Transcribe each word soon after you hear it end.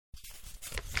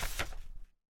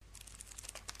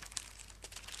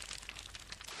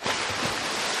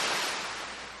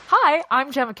Hi,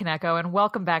 I'm Gemma Kaneko, and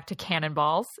welcome back to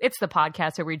Cannonballs. It's the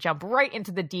podcast where we jump right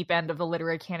into the deep end of the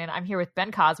literary canon. I'm here with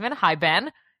Ben Cosman. Hi, Ben.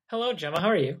 Hello, Gemma. How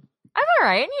are you? I'm all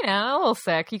right, a little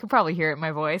sick. You can probably hear it in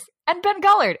my voice. And Ben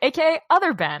Gullard, a.k.a.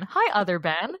 Other Ben. Hi, Other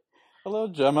Ben. Hello,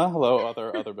 Gemma. Hello,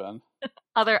 other Ben.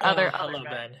 Other hello,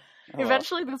 Ben. Hello.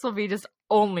 Eventually, this will be just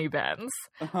only Ben's.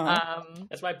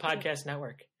 That's my podcast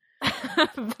network.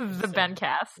 The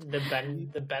Bencast. The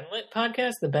Benlit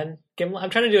podcast? The Ben Gimlet? I'm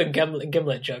trying to do a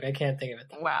Gimlet joke. I can't think of it.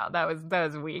 Wow, that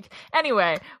was weak.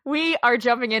 Anyway, we are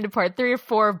jumping into part 3 of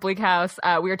 4 of Bleak House.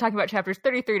 We are talking about chapters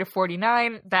 33 to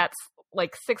 49. That's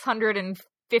like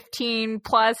 615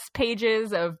 plus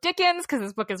pages of Dickens, because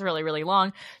this book is really, really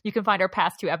long. You can find our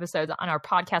past 2 episodes on our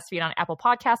podcast feed on Apple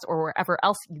Podcasts or wherever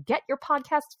else you get your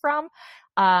podcasts from.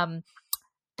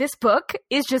 This book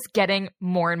is just getting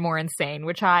more and more insane,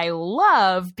 which I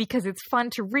love because it's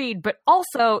fun to read, but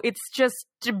also it's just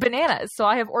bananas. So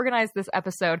I have organized this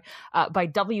episode by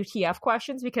WTF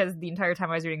questions, because the entire time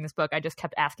I was reading this book, I just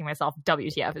kept asking myself,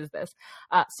 WTF is this?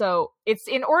 So it's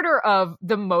in order of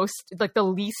the most, like the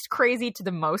least crazy to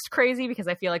the most crazy, because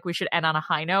I feel like we should end on a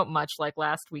high note, much like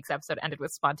last week's episode ended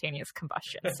with spontaneous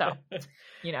combustion. So,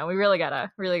 we really gotta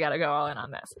go all in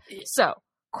on this. So,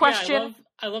 question. Yeah,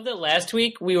 I love that last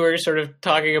week we were sort of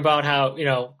talking about how,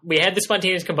 we had the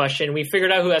spontaneous combustion. We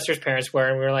figured out who Esther's parents were,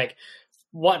 and we were like,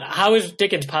 how is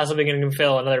Dickens possibly going to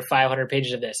fill another 500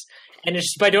 pages of this? And it's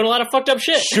just by doing a lot of fucked up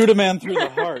shit. Shoot a man through the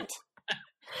heart.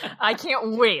 I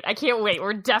can't wait.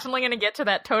 We're definitely going to get to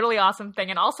that totally awesome thing.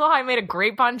 And also, I made a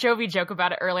great Bon Jovi joke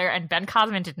about it earlier, and Ben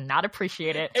Cosman did not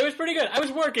appreciate it. It was pretty good. I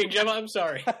was working, Gemma. I'm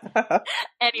sorry.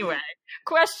 Anyway,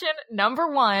 question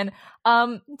number 1.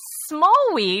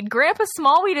 Smallweed, Grandpa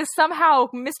Smallweed is somehow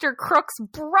Mr. Crook's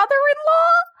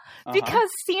brother-in-law because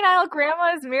senile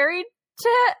grandma is married to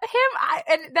him,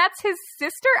 and that's his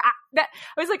sister. I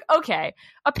was like, okay,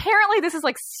 apparently this is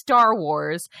like Star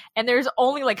Wars, and there's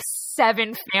only like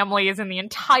 7 families in the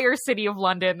entire city of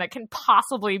London that can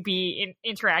possibly be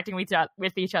interacting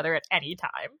with each other at any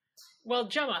time. Well,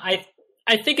 Gemma,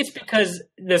 I think it's because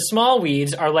the small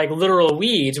weeds are like literal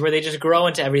weeds where they just grow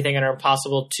into everything and are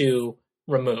impossible to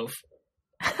remove.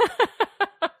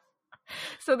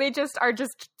 So they are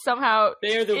just somehow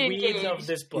they are the weeds of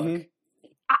this book. Mm-hmm.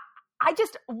 I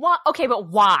just want, okay, but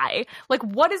why? Like,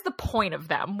 what is the point of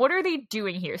them? What are they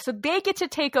doing here? So they get to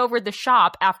take over the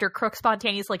shop after Crook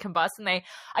spontaneously combusts, and I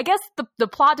guess the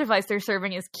plot device they're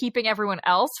serving is keeping everyone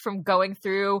else from going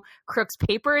through Crook's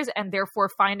papers and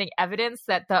therefore finding evidence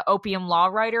that the opium law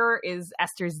writer is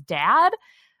Esther's dad.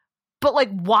 But, like,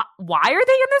 why are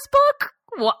they in this book?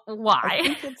 Why? I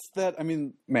think it's that,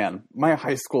 man, my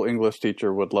high school English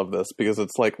teacher would love this, because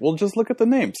it's like, well, just look at the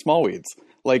name, Smallweeds.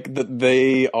 Like,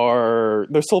 their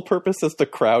sole purpose is to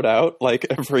crowd out, like,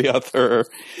 every other,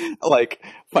 like,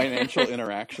 financial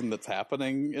interaction that's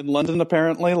happening in London,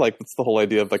 apparently. Like, that's the whole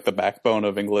idea of, like, the backbone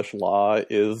of English law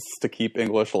is to keep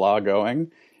English law going.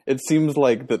 It seems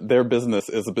like that their business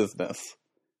is a business.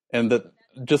 And that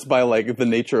just by, like, the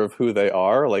nature of who they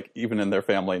are, like, even in their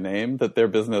family name, that their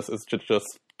business is to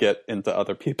just get into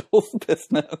other people's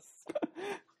business.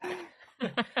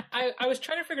 I was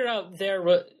trying to figure out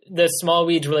the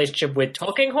Smallweed's relationship with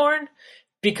Tulkinghorn,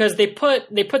 because they put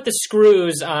the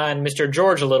screws on Mr.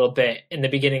 George a little bit in the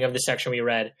beginning of the section we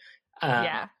read.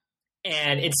 Yeah.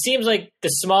 And it seems like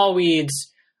the Smallweeds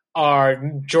are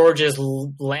George's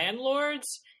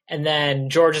landlords, and then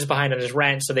George is behind on his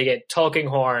rent, so they get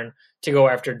Tulkinghorn to go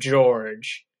after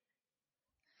George.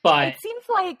 But it seems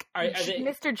like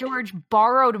Mr. George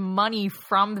borrowed money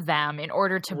from them in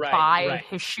order to buy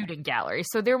his shooting gallery.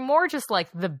 So they're more just like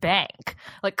the bank,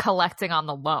 like collecting on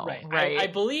the loan, right? I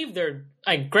believe they're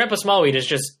Grandpa Smallweed is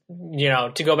just,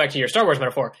 to go back to your Star Wars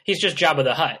metaphor, he's just Jabba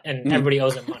the Hutt, and everybody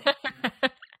owes him money.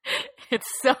 It's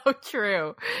so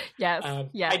true. Yes.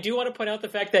 I do want to point out the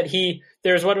fact that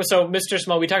Mr.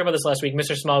 Smallweed, we talked about this last week,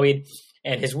 Mr. Smallweed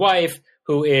and his wife,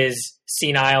 who is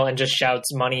senile and just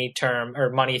shouts money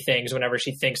things whenever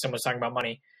she thinks someone's talking about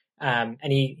money. And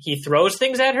he throws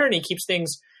things at her, and he keeps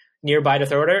things nearby to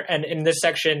throw at her. And in this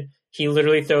section, he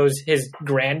literally throws his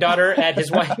granddaughter at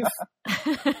his wife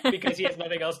because he has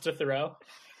nothing else to throw.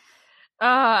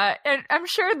 And I'm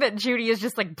sure that Judy is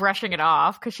just like brushing it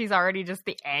off because she's already just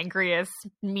the angriest,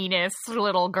 meanest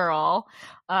little girl,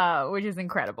 which is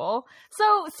incredible.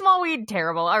 So Smallweed,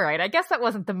 terrible. All right, I guess that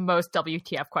wasn't the most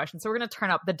WTF question, so we're going to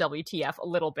turn up the WTF a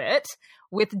little bit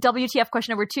with WTF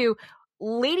question number 2.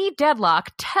 Lady Dedlock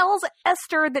tells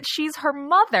Esther that she's her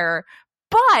mother,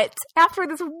 but after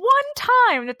this one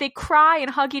time that they cry and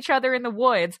hug each other in the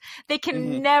woods, they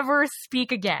can never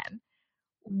speak again.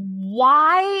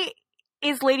 Why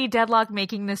is Lady Deadlock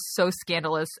making this so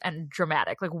scandalous and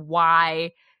dramatic? Like,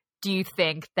 why do you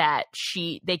think that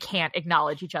they can't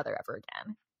acknowledge each other ever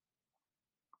again?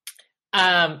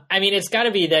 I mean, it's got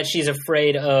to be that she's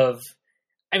afraid of.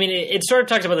 I mean, it sort of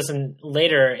talks about this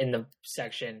later in the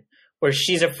section where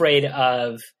she's afraid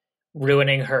of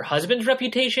ruining her husband's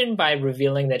reputation by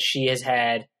revealing that she has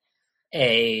had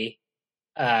a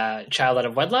child out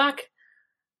of wedlock.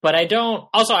 But I don't.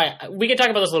 Also, we can talk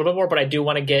about this a little bit more, but I do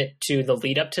want to get to the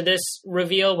lead up to this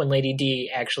reveal when Lady D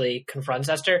actually confronts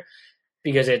Esther,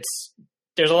 because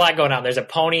there's a lot going on. There's a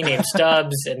pony named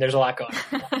Stubbs, and there's a lot going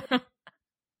on.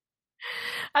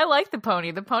 I like the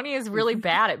pony. The pony is really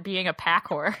bad at being a pack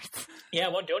horse. Yeah,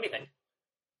 it won't do anything.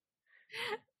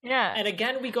 Yeah. And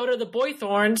again, we go to the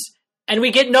Boythorns, and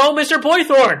we get no Mr.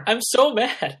 Boythorn. I'm so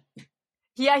mad.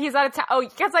 Yeah, he's out of town. Oh,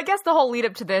 because I guess the whole lead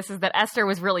up to this is that Esther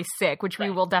was really sick, which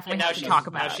we will definitely have to talk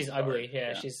about. Now she's ugly.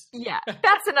 Yeah, she's... Yeah,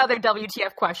 that's another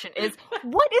WTF question is,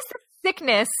 what is the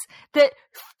sickness that,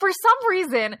 for some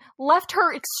reason, left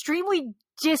her extremely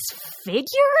disfigured,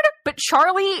 but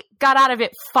Charlie got out of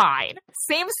it fine?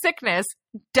 Same sickness,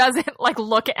 doesn't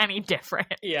look any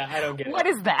different. Yeah, I don't get it. What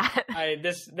is that?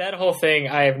 That whole thing,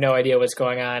 I have no idea what's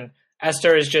going on.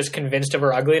 Esther is just convinced of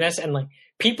her ugliness, and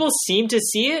people seem to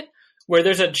see it. Where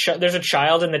there's a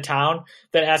child in the town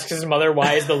that asks his mother,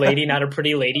 why is the lady not a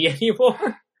pretty lady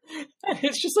anymore? And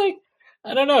it's just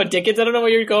I don't know, Dickens, I don't know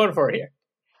what you're going for here.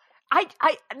 That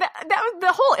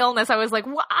the whole illness, I was like,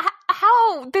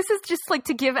 how? This is just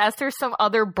to give Esther some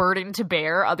other burden to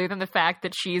bear other than the fact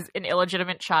that she's an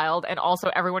illegitimate child, and also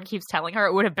everyone keeps telling her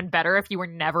it would have been better if you were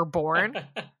never born.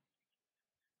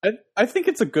 I think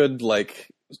it's a good,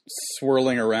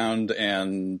 swirling around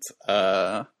and,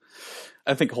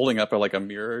 I think holding up a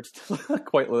mirror,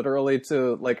 quite literally,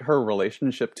 to her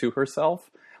relationship to herself.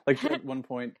 At one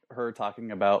point, her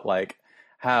talking about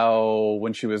how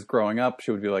when she was growing up, she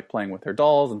would be playing with her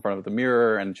dolls in front of the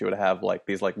mirror, and she would have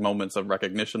these moments of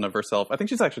recognition of herself. I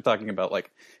think she's actually talking about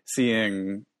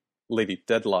seeing Lady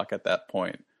Deadlock at that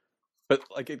point. But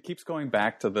it keeps going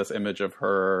back to this image of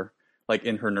her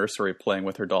in her nursery playing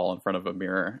with her doll in front of a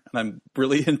mirror, and I'm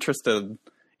really interested.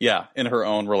 Yeah, in her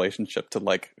own relationship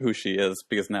to who she is,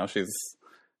 because now she's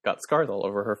got scars all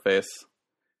over her face,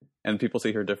 and people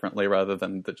see her differently rather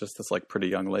than just this like pretty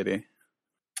young lady.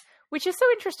 Which is so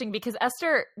interesting because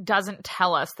Esther doesn't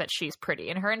tell us that she's pretty.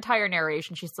 In her entire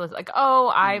narration, she's still like,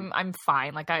 "Oh, I'm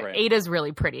fine. Like Right. Ada's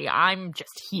really pretty. I'm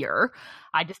just here.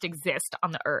 I just exist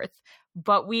on the earth."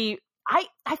 But I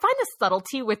find the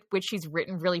subtlety with which she's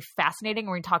written really fascinating.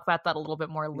 We're going to talk about that a little bit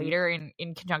more later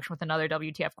in conjunction with another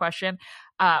WTF question.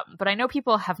 But I know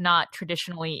people have not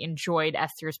traditionally enjoyed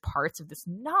Esther's parts of this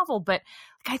novel, but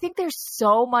I think there's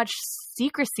so much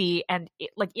secrecy and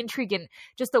intrigue in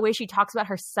just the way she talks about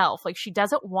herself. She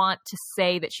doesn't want to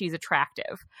say that she's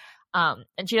attractive.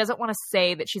 And she doesn't want to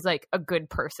say that she's a good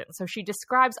person. So she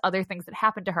describes other things that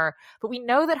happened to her, but we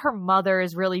know that her mother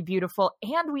is really beautiful.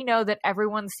 And we know that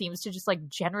everyone seems to just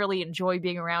generally enjoy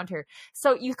being around her.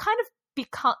 So you kind of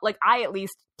become I at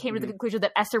least came to the conclusion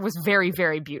that Esther was very,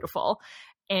 very beautiful,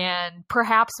 and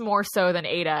perhaps more so than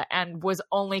Ada, and was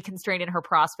only constrained in her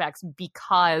prospects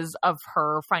because of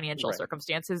her financial Right.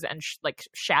 circumstances and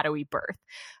shadowy birth.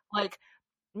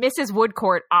 Mrs.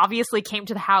 Woodcourt obviously came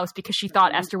to the house because she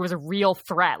thought Esther was a real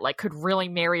threat, could really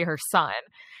marry her son,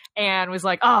 and was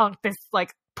like, "Oh, this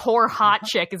poor hot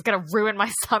chick is going to ruin my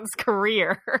son's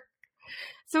career."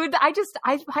 So I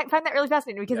find that really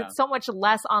fascinating because it's so much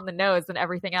less on the nose than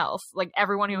everything else.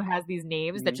 Everyone who has these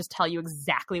names that just tell you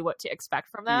exactly what to expect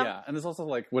from them. Yeah, and it's also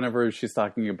whenever she's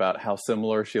talking about how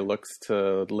similar she looks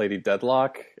to Lady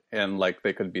Deadlock, and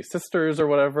they could be sisters or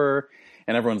whatever,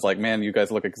 and everyone's like, "Man, you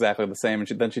guys look exactly the same." And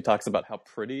then she talks about how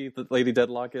pretty the Lady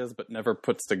Deadlock is, but never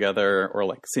puts together or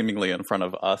seemingly in front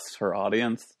of us, her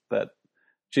audience, that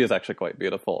she is actually quite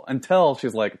beautiful. Until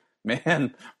she's like,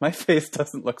 "Man, my face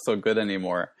doesn't look so good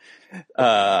anymore."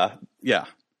 Yeah.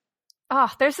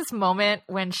 Oh, there's this moment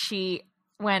when she's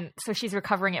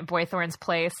recovering at Boythorn's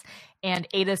place, and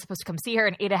Ada's supposed to come see her,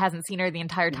 and Ada hasn't seen her the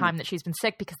entire time that she's been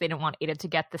sick because they didn't want Ada to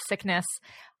get the sickness.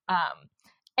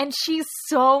 And she's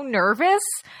so nervous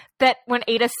that when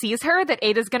Ada sees her, that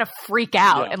Ada's going to freak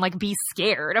out and be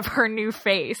scared of her new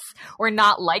face, or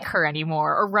not like her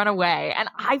anymore, or run away. And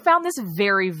I found this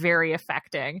very, very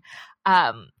affecting.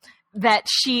 That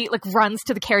she runs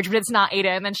to the carriage, but it's not Ada,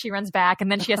 and then she runs back,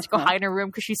 and then she has to go hide in her room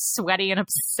because she's sweaty and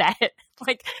upset.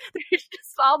 There's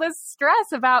just all this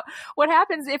stress about what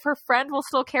happens if her friend will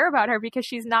still care about her because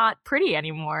she's not pretty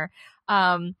anymore.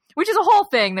 which is a whole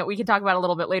thing that we can talk about a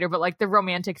little bit later, but like the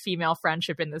romantic female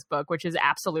friendship in this book, which is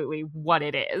absolutely what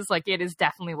it is. Like it is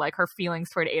definitely like her feelings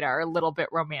toward Ada are a little bit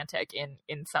romantic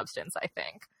in substance, I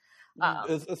think.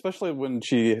 Especially when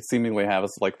she seemingly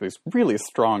has like these really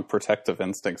strong protective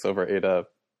instincts over Ada,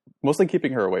 mostly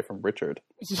keeping her away from Richard.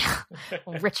 Yeah,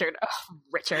 Richard. Oh,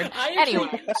 Richard. I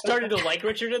Anyway, started to like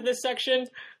Richard in this section.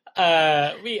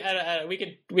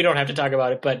 We don't have to talk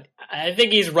about it, but I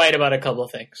think he's right about a couple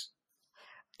of things.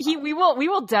 we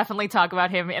will definitely talk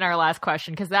about him in our last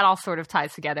question because that all sort of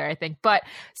ties together, I think. But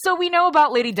so we know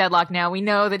about Lady Deadlock now. We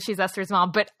know that she's Esther's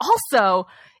mom, but also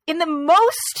in the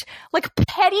most like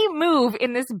petty move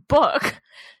in this book,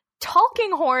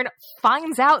 Tulkinghorn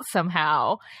finds out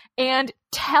somehow and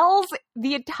tells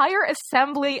the entire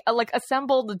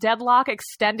assembled Deadlock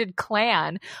extended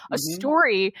clan a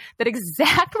story that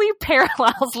exactly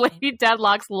parallels Lady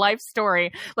Deadlock's life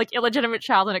story, like illegitimate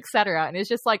child and etc. And it's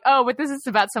just like, oh, but this is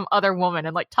about some other woman,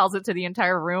 and like tells it to the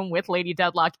entire room with Lady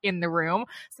Deadlock in the room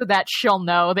so that she'll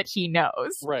know that he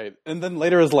knows. Right. And then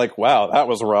later is like, wow, that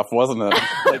was rough, wasn't it?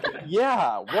 Like,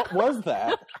 yeah, what was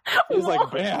that? He's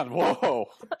like, man, whoa.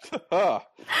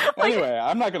 Anyway,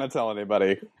 I'm not going to tell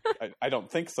anybody. I don't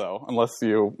think so, unless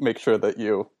you make sure that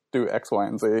you do X, Y,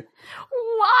 and Z.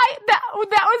 Why? That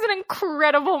was an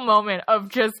incredible moment of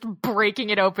just breaking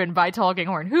it open by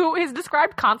Tulkinghorn, who is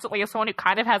described constantly as someone who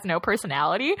kind of has no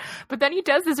personality, but then he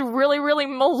does this really, really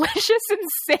malicious,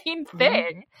 insane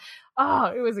thing.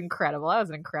 Oh, it was incredible. That was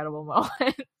an incredible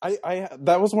moment.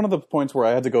 That was one of the points where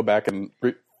I had to go back and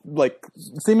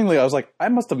seemingly I was like, I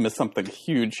must have missed something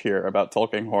huge here about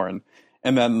Tulkinghorn,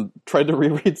 and then tried to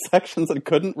reread sections and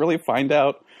couldn't really find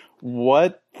out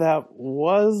what that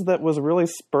was really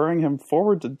spurring him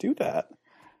forward to do that.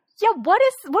 Yeah, what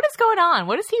is going on?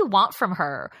 What does he want from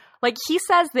her? Like, he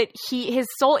says that his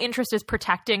sole interest is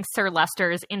protecting Sir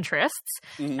Leicester's interests,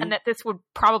 and that this would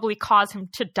probably cause him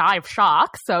to die of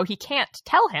shock, so he can't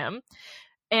tell him.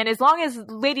 And as long as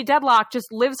Lady Deadlock just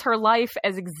lives her life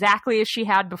as exactly as she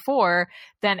had before,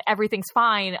 then everything's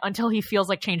fine until he feels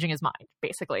like changing his mind,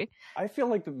 basically. I feel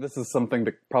like this is something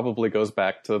that probably goes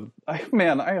back to... I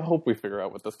hope we figure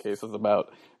out what this case is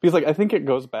about. Because I think it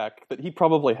goes back that he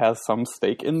probably has some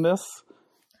stake in this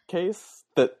case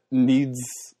that needs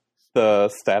the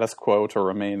status quo to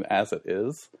remain as it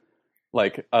is.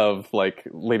 Of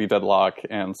Lady Deadlock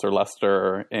and Sir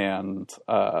Leicester and...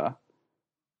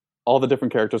 all the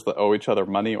different characters that owe each other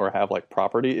money or have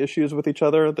property issues with each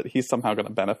other, that he's somehow going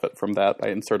to benefit from that by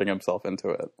inserting himself into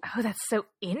it. Oh, that's so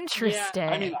interesting.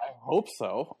 Yeah, I hope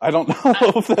so. I don't know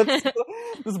if that's...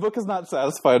 This book has not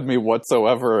satisfied me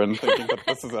whatsoever in thinking that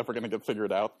this is ever going to get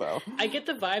figured out, though. I get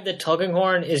the vibe that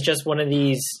Tulkinghorn is just one of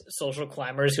these social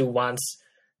climbers who wants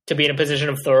to be in a position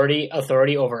of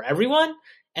authority over everyone,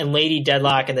 and Lady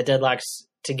Deadlock and the Deadlocks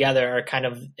together are kind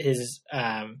of his...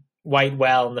 white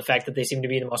well, and the fact that they seem to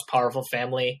be the most powerful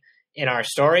family in our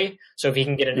story. So if he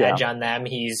can get an edge on them,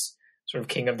 he's sort of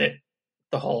king of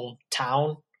the whole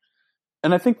town.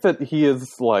 And I think that he has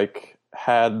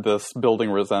had this building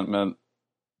resentment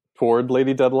toward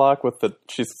Lady Deadlock with that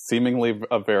she's seemingly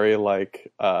a very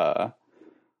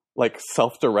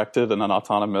self-directed and an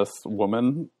autonomous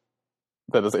woman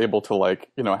that is able to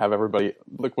have everybody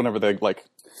whenever they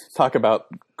talk about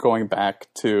going back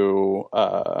to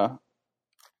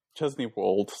Chesney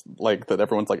Wold, that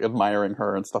everyone's admiring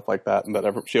her and stuff like that, and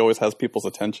that she always has people's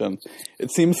attention.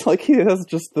 It seems like he has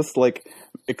just this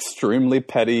extremely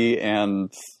petty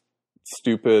and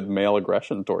stupid male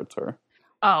aggression towards her.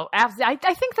 Oh, absolutely.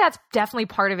 I think that's definitely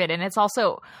part of it, and it's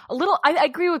also a little. I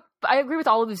agree with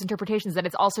all of these interpretations that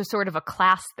it's also sort of a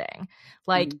class thing.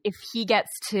 If he gets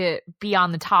to be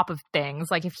on the top of things,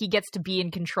 if he gets to be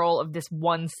in control of this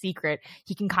one secret,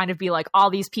 he can kind of be like, all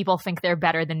these people think they're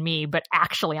better than me, but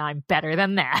actually I'm better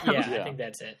than them. Yeah, I think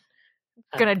that's it.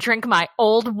 Gonna drink my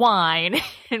old wine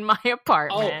in my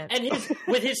apartment. Oh, and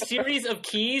with his series of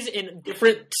keys in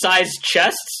different sized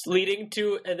chests leading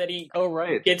to that he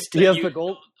gets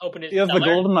to open his cellar. The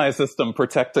GoldenEye system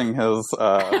protecting his...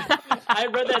 I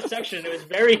read that section and it was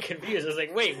very confused. I was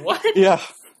like, wait, what? Yeah.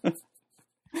 Let's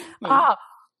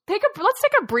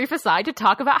take a brief aside to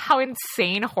talk about how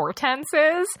insane Hortense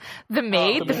is, the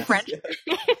maid, the French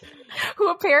maid, who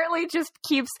apparently just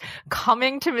keeps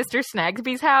coming to Mr.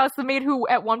 Snagsby's house, the maid who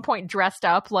at one point dressed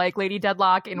up like Lady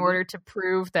Deadlock in order to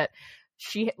prove that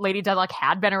Lady Deadlock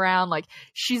had been around.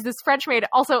 She's this French maid.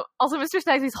 Also Mr.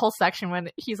 Snagsby's whole section when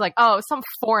he's like, oh, some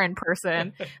foreign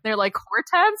person. They're like,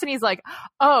 Hortense? And he's like,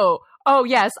 oh,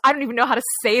 yes, I don't even know how to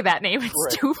say that name.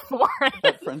 It's too foreign.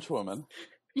 That French woman.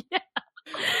 Yeah.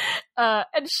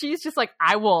 And she's just like,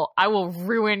 I will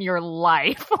ruin your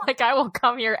life. Like, I will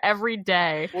come here every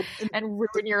day and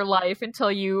ruin your life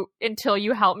until you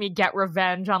help me get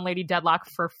revenge on Lady Deadlock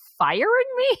for firing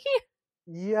me.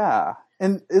 Yeah.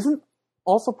 And isn't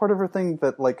also part of her thing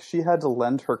that, like, she had to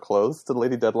lend her clothes to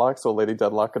Lady Deadlock so Lady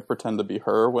Deadlock could pretend to be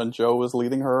her when Joe was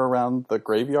leading her around the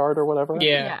graveyard or whatever?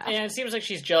 Yeah. And it seems like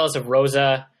she's jealous of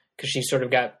Rosa because she sort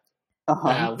of got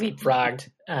leapfrogged.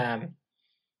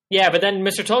 Yeah, but then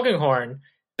Mr. Tulkinghorn,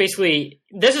 basically,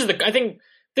 I think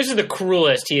this is the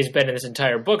cruelest he has been in this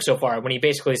entire book so far, when he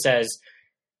basically says,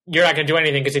 you're not going to do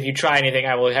anything because if you try anything,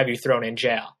 I will have you thrown in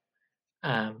jail.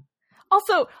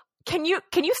 Also, can you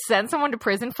send someone to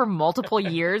prison for multiple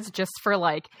years just for,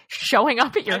 like, showing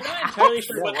up at your house? I'm not entirely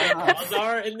sure what their laws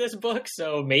are in this book,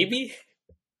 so maybe.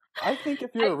 I think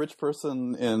if you're a rich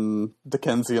person in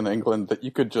Dickensian England, that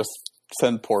you could just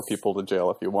send poor people to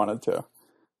jail if you wanted to.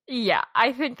 Yeah,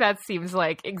 I think that seems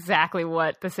like exactly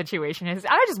what the situation is.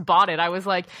 I just bought it. I was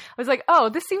like, oh,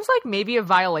 this seems like maybe a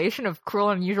violation of cruel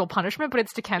and unusual punishment, but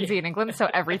it's Dickensian England, so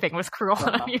everything was cruel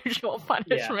and unusual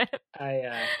punishment.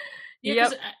 Yeah.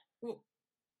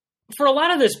 For a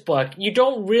lot of this book, you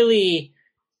don't really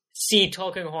see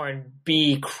Tulkinghorn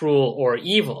be cruel or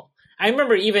evil. I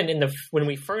remember even when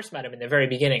we first met him in the very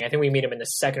beginning, I think we meet him in the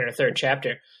second or third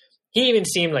chapter, he even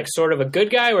seemed like sort of a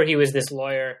good guy, where he was this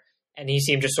lawyer and he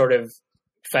seemed just sort of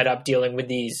fed up dealing with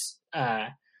these,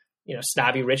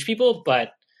 snobby rich people.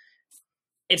 But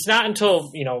it's not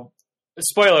until,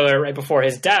 spoiler alert, right before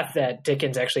his death, that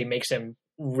Dickens actually makes him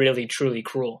really, truly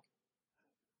cruel.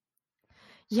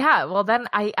 Yeah, well then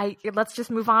I let's just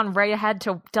move on right ahead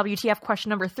to WTF question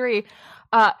number 3.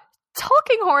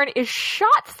 Tulkinghorn is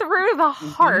shot through the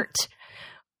heart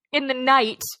in the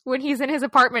night when he's in his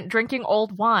apartment drinking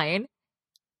old wine.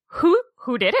 Who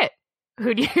did it?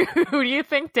 Who do you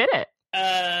think did it?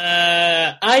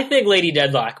 I think Lady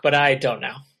Deadlock, but I don't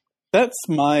know. That's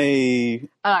my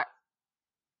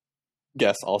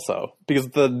guess also, because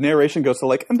the narration goes to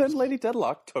like, and then Lady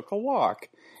Deadlock took a walk.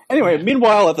 Anyway,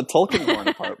 meanwhile at the Tulkinghorn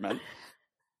apartment.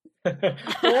 Or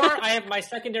I have my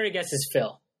secondary guess is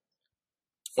Phil.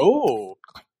 Oh.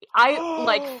 I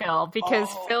like Phil because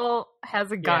Phil has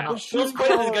a gun. Yeah. Phil's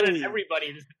pointing his gun at everybody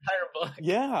in this entire book.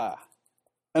 Yeah.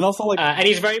 And also, like, and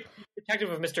he's very protective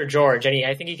of Mr. George, and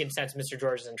I think he can sense Mr.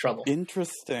 George is in trouble.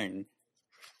 Interesting.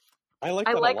 I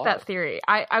like that theory.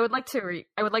 I would like to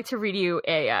read you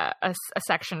a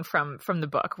section from the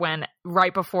book when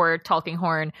right before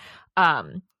Tulkinghorn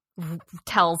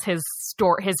tells his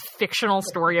fictional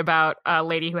story about a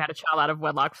lady who had a child out of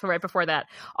wedlock. So right before that,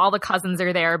 all the cousins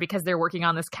are there because they're working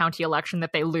on this county election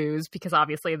that they lose because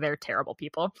obviously they're terrible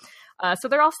people. So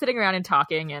they're all sitting around and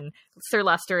talking, and Sir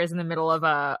Leicester is in the middle of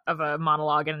a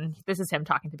monologue, and this is him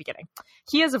talking at the beginning.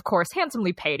 He is, of course,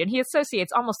 handsomely paid, and he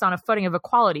associates almost on a footing of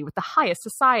equality with the highest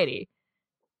society.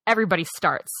 Everybody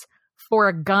starts, for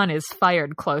a gun is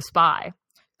fired close by.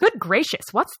 Good gracious,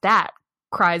 what's that?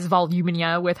 Cries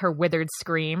Voluminia with her withered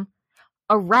scream.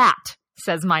 A rat,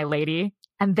 says my lady,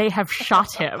 and they have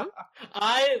shot him.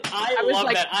 I love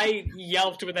that. I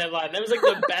yelped with that line. That was like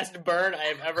the best burn I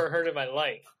have ever heard in my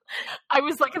life. I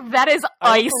was like, that is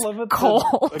ice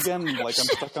cold. Again, like, I'm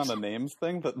stuck on the names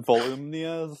thing, that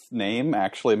Volumnia's name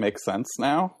actually makes sense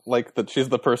now. Like, that she's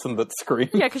the person that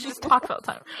screams. Yeah, because she just talks all the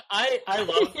time.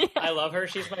 I love her.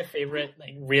 She's my favorite,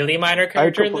 like, really minor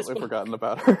character in this book. I've completely forgotten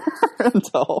about her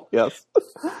until, yes.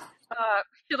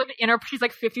 She's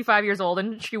like 55 years old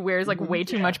and she wears like way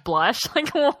too much blush.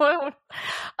 Like, but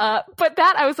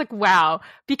that I was like, wow,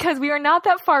 because we are not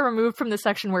that far removed from the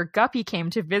section where Guppy came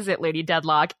to visit Lady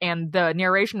Deadlock, and the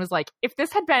narration was like, if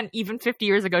this had been even 50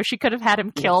 years ago, she could have had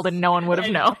him killed and no one would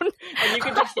have known. And you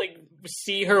could just like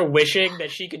see her wishing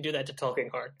that she could do that to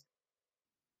Tulkinghorn.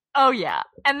 Oh yeah,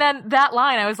 and then that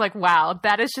line, I was like, wow,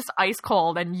 that is just ice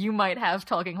cold, and you might have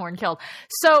Tulkinghorn killed.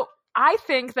 So I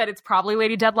think that it's probably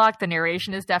Lady Deadlock. The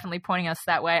narration is definitely pointing us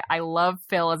that way. I love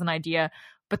Phil as an idea,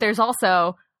 but there's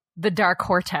also the Dark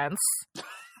Hortense.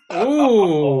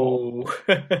 Ooh.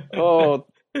 Oh.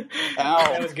 Ow.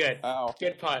 That was good. Ow.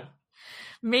 Good pun.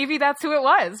 Maybe that's who it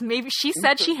was. Maybe she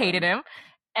said she hated him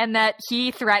and that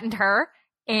he threatened her,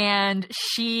 and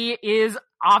she is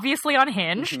obviously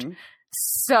unhinged. Mm-hmm.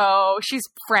 So she's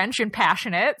French and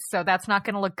passionate, so that's not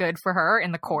going to look good for her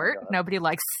in the court. Nobody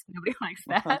likes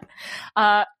that.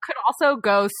 Could also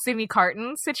go Simi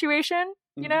Carton situation,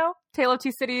 you know, Tale of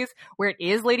Two Cities, where it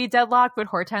is Lady Deadlock, but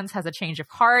Hortense has a change of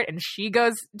heart and she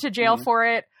goes to jail for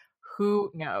it.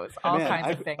 Who knows? All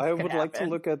kinds of things. I would like to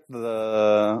look at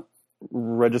the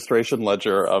registration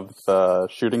ledger of the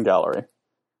shooting gallery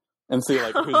and see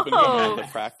like who's been getting into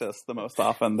practice the most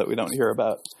often that we don't hear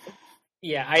about.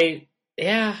 My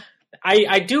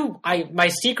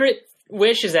secret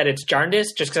wish is that it's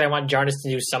Jarndyce, just because I want Jarndyce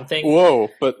to do something. Whoa,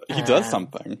 but he does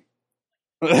something.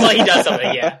 Well, he does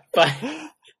something, yeah, but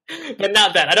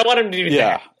not that. I don't want him to do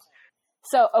that.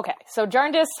 So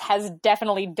Jarndyce has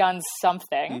definitely done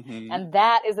something, and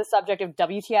that is the subject of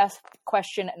WTF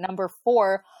question number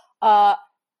 4.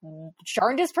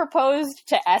 Jarndyce proposed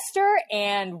to Esther,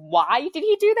 and why did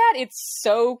he do that? It's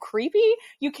so creepy.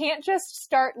 You can't just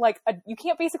start you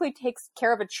can't basically take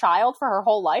care of a child for her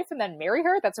whole life and then marry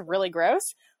her. That's really gross.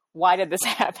 Why did this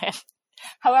happen?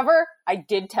 However, I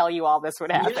did tell you all this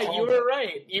would happen. Yeah,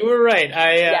 you were right.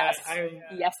 Yes, I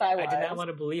was. I did not want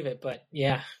to believe it, but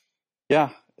yeah. Yeah,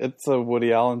 it's a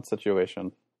Woody Allen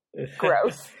situation.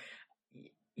 Gross.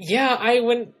 Yeah,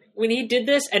 when he did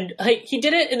this, and he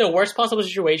did it in the worst possible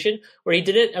situation, where he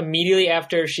did it immediately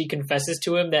after she confesses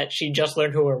to him that she just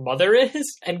learned who her mother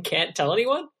is and can't tell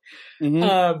anyone.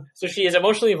 So she is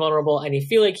emotionally vulnerable, and you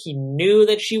feel like he knew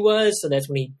that she was, so that's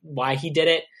why he did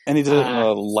it. And he did it in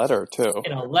a letter, too.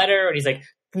 In a letter, and he's like,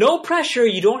 no pressure,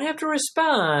 you don't have to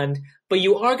respond, but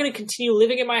you are going to continue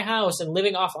living in my house and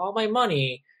living off all my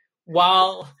money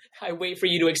while I wait for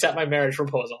you to accept my marriage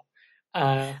proposal.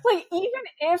 Even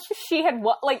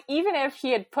if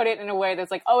he had put it in a way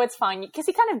that's like, oh, it's fine, because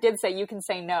he kind of did say you can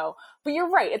say no, but you're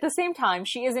right. At the same time,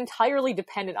 she is entirely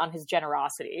dependent on his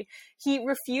generosity. He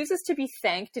refuses to be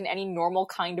thanked in any normal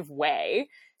kind of way,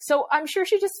 so I'm sure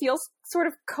she just feels sort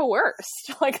of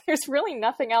coerced. Like, there's really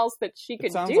nothing else that she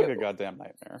could do. It sounds like a goddamn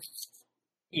nightmare.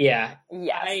 Yeah.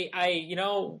 Yes.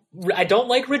 I don't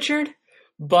like Richard,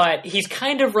 but he's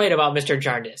kind of right about Mr.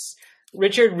 Jarndyce.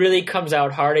 Richard really comes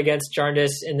out hard against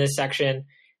Jarndyce in this section,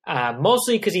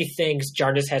 mostly because he thinks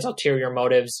Jarndyce has ulterior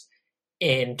motives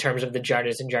in terms of the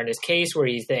Jarndyce and Jarndyce case, where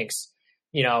he thinks,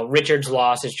 Richard's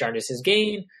loss is Jarndyce's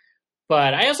gain.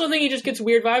 But I also think he just gets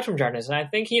weird vibes from Jarndyce, and I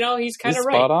think, he's kind of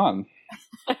right. Spot on.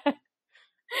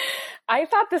 I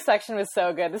thought this section was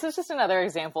so good. This is just another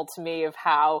example to me of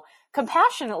how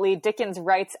compassionately Dickens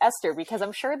writes Esther, because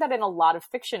I'm sure that in a lot of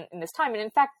fiction in this time, and in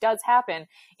fact does happen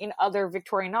in other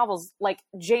Victorian novels, like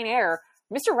Jane Eyre,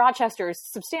 Mr. Rochester is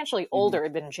substantially older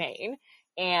than Jane,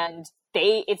 and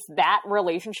that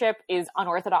relationship is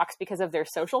unorthodox because of their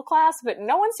social class, but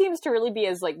no one seems to really be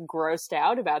as grossed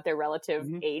out about their relative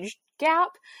age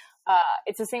gap.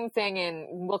 It's the same thing in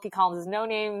Wilkie Collins' No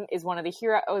Name. Is one of the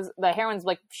heroes, the heroine's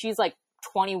she's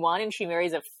 21 and she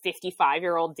marries a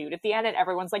 55-year-old dude at the end, and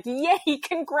everyone's like, yay,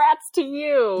 congrats to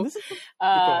you.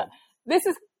 This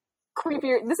is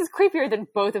creepier. This is creepier than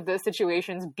both of those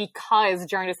situations, because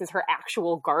Jarndyce is her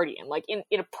actual guardian,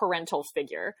 in a parental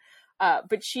figure.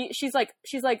 But she's like,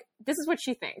 this is what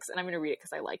she thinks, and I'm going to read it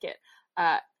because I like it.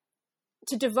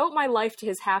 To devote my life to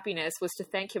his happiness was to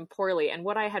thank him poorly, and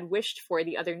what I had wished for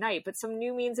the other night, but some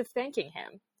new means of thanking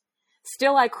him.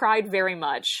 Still I cried very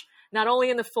much, not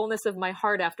only in the fullness of my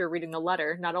heart after reading the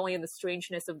letter, not only in the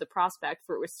strangeness of the prospect,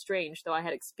 for it was strange, though I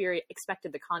had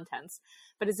expected the contents,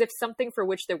 but as if something for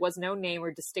which there was no name or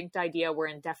distinct idea were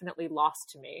indefinitely lost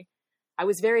to me. I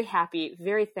was very happy,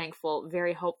 very thankful,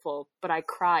 very hopeful, but I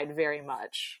cried very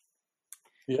much.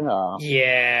 Yeah.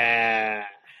 Yeah.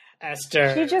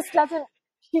 Esther. She just doesn't,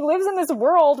 she lives in this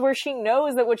world where she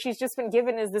knows that what she's just been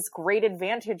given is this great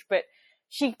advantage, but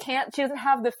she doesn't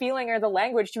have the feeling or the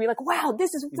language to be like, wow,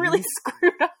 this is really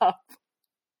screwed up.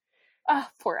 Oh,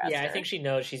 poor Esther. Yeah, I think she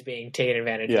knows she's being taken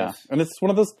advantage of. Yeah, and it's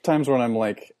one of those times when I'm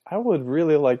like, I would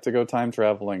really like to go time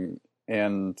traveling,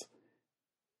 and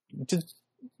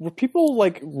were people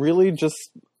really just,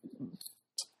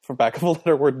 for back of a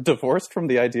letter, were divorced from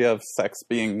the idea of sex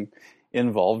being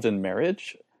involved in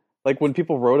marriage? When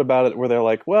people wrote about it, where they're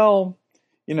like, well,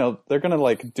 they're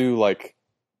gonna do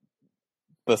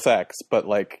the sex, but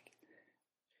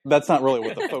that's not really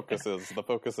what the focus is. The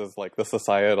focus is the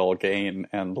societal gain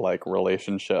and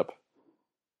relationship.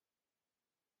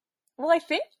 Well, I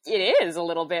think it is a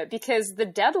little bit, because the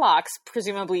Deadlocks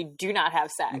presumably do not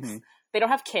have sex. They don't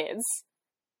have kids.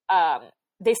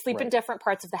 They sleep in different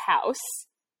parts of the house.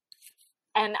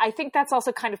 And I think that's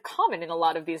also kind of common in a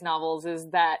lot of these novels, is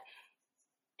that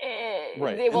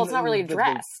it's not really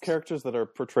addressed. The characters that are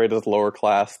portrayed as lower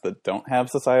class that don't have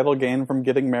societal gain from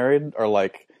getting married are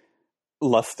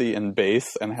lusty and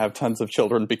base and have tons of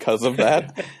children because of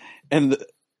that. And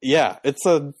yeah, it's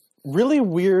a really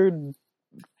weird,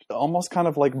 almost kind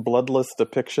of bloodless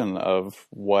depiction of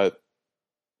what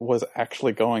was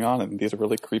actually going on in these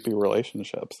really creepy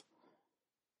relationships.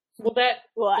 Well,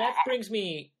 that brings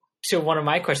me to one of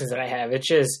my questions that I have,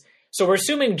 which is, so we're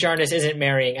assuming Jarndyce isn't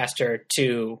marrying Esther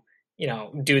to,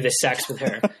 do the sex with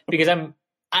her, because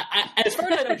as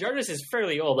far as I know, Jarnus is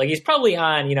fairly old. Like, he's probably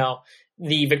on,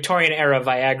 the Victorian era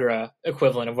Viagra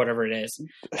equivalent of whatever it is.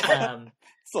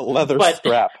 It's a leather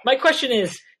strap. My question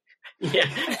is, yeah,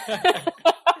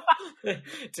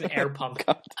 it's an air pump.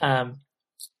 Some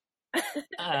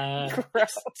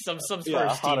sort of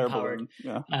steam powered.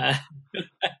 Yeah.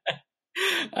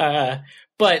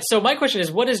 But so my question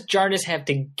is, what does Jarnus have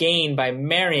to gain by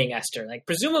marrying Esther? Like,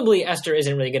 presumably Esther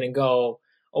isn't really going to go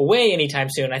away anytime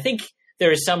soon. I think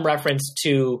there is some reference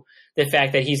to the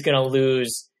fact that he's going to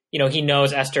lose. He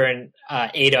knows Esther and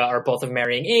Ada are both of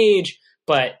marrying age,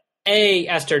 but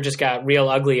Esther just got real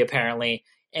ugly apparently,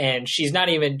 and she's not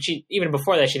even. Even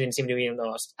before that, she didn't seem to be the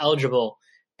most eligible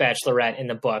bachelorette in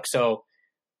the book. So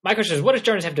my question is, what does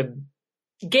Jarnus have to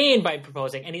gain by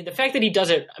proposing? And the fact that he does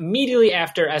it immediately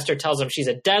after Esther tells him she's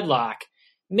a deadlock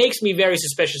makes me very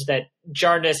suspicious that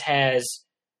Jarnus has,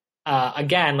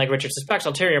 again, like Richard suspects,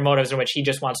 ulterior motives in which he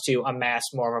just wants to amass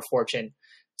more of a fortune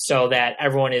so that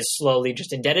everyone is slowly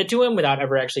just indebted to him without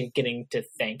ever actually getting to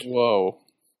think. Whoa.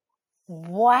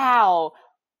 Wow.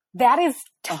 That is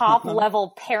top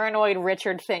level paranoid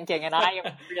Richard thinking, and I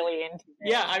am really into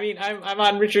it. Yeah, I mean, I'm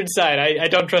on Richard's side. I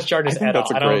don't trust Jarnus at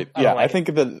all. I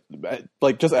think that,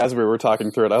 like, just as we were talking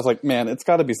through it, I was like, man, it's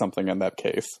got to be something in that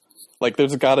case. Like,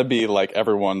 there's got to be, like,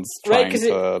 everyone's trying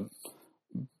to,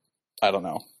 I don't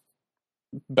know,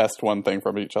 best one thing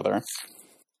from each other.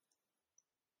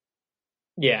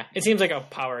 Yeah, it seems like a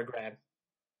power grab.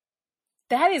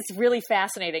 That is really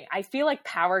fascinating. I feel like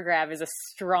power grab is a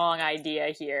strong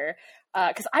idea here,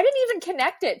 because I didn't even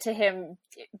connect it to him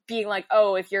being like,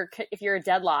 "Oh, if you're a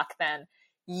deadlock, then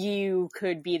you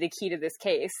could be the key to this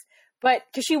case." But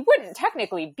because she wouldn't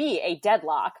technically be a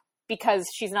deadlock because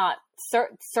she's not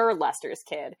Sir Leicester's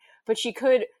kid, but she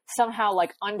could somehow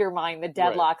like undermine the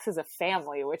deadlocks as a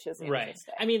family, which is interesting. Right.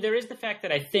 I mean, there is the fact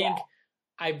that I think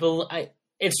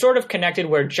it's sort of connected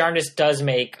where Jarnus does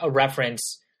make a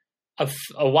reference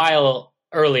a while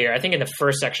earlier, I think in the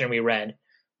first section we read,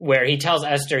 where he tells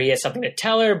Esther he has something to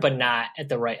tell her, but not at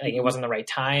the right, like it wasn't the right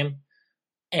time.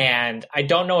 And I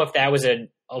don't know if that was an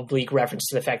oblique reference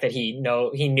to the fact that he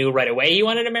knew right away he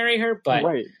wanted to marry her, but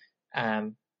right.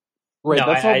 No,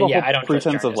 that's all the I don't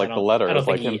pretense of like the letter, of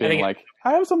like him being like,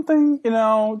 I have something,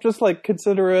 just like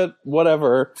consider it,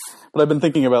 whatever. But I've been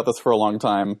thinking about this for a long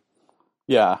time.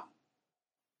 Yeah.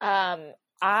 I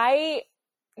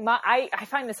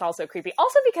find this also creepy.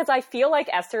 Also because I feel like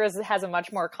Esther has a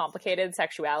much more complicated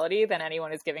sexuality than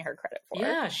anyone is giving her credit for.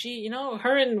 Yeah, she,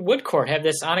 her and Woodcourt have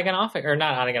this on again, off again, or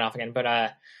not on again, off again,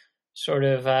 but sort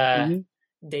of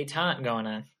detente going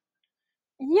on.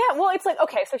 Yeah, well, it's like,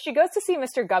 okay, so she goes to see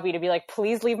Mr. Guppy to be like,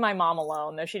 please leave my mom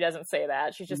alone, though she doesn't say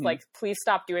that. She's just like, please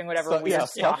stop doing whatever weird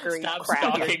stalkery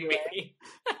crap you're doing.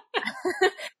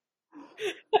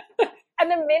 And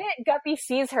the minute Guppy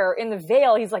sees her in the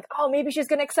veil, he's like, oh, maybe she's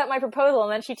going to accept my proposal.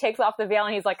 And then she takes off the veil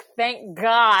and he's like, thank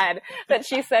God that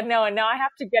she said no. And now I have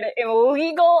to get it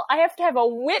illegal. I have to have a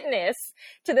witness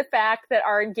to the fact that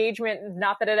our engagement,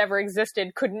 not that it ever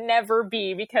existed, could never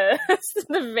be because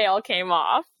the veil came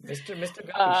off. Mr.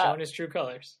 Guppy showing his true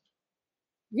colors.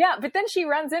 Yeah, but then she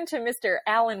runs into Mr.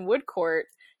 Alan Woodcourt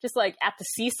just like at the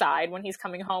seaside when he's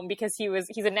coming home because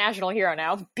he's a national hero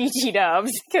now, BT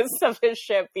Dubs, because of his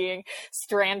ship being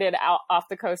stranded out off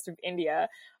the coast of India,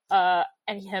 and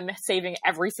him saving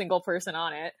every single person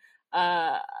on it.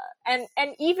 And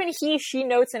even she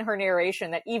notes in her narration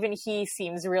that even he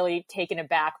seems really taken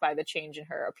aback by the change in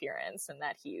her appearance, and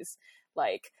that he's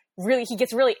like he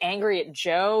gets really angry at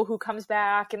Joe, who comes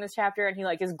back in this chapter, and he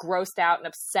like is grossed out and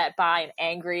upset by and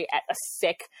angry at a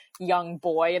sick young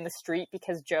boy in the street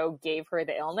because Joe gave her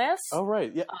the illness. Oh,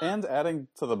 right. Yeah. And adding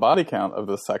to the body count of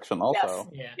this section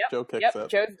also. Yes. Yeah. Joe kicks it.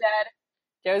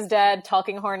 Joe's dead.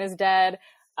 Tulkinghorn is dead.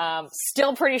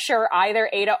 Still pretty sure either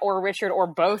Ada or Richard or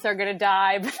both are going to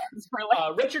die. But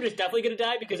Richard is definitely going to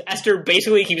die because Esther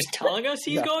basically keeps telling us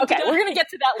he's going to die. Okay, we're going to get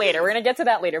to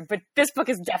that later. But this book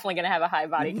is definitely going to have a high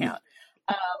body count.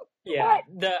 I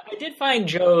did find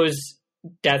Joe's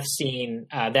death scene,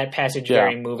 that passage,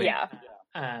 very moving. Yeah.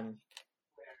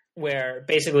 Where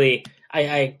basically,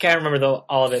 I can't remember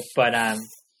all of it, but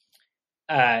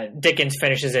Dickens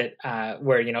finishes it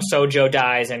where so Joe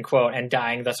dies, end quote, and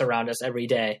dying thus around us every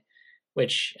day,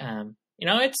 which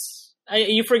it's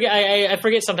you forget. I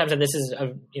forget sometimes that this is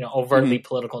a overtly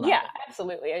political novel. Yeah,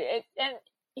 absolutely,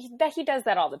 that he does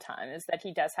that all the time. Is that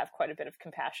he does have quite a bit of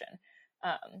compassion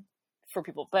for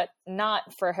people, but not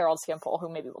for Harold Skimpole, who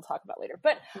maybe we'll talk about later.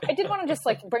 But I did want to just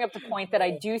like bring up the point that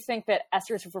I do think that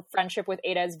Esther's friendship with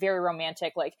Ada is very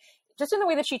romantic, like just in the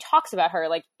way that she talks about her.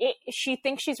 Like she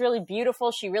thinks she's really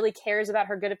beautiful. She really cares about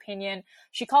her good opinion.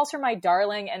 She calls her my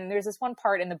darling. And there's this one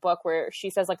part in the book where she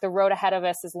says like, the road ahead of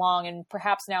us is long and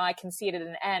perhaps now I can see it at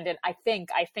an end. And I think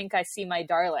I see my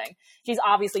darling. She's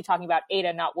obviously talking about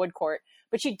Ada, not Woodcourt.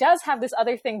 But she does have this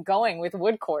other thing going with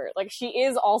Woodcourt. Like, she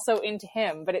is also into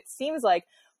him. But it seems like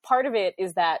part of it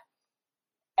is that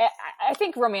I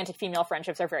think romantic female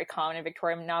friendships are very common in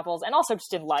Victorian novels and also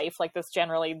just in life. Like, that's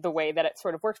generally the way that it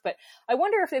sort of works. But I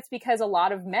wonder if it's because a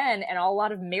lot of men and a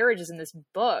lot of marriages in this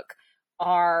book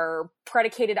are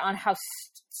predicated on how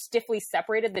stiffly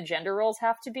separated the gender roles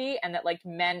have to be, and that, like,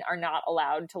 men are not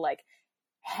allowed to, like,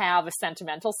 have a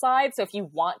sentimental side. So if you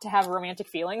want to have romantic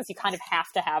feelings, you kind of have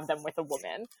to have them with a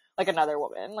woman, like another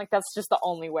woman. Like, that's just the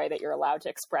only way that you're allowed to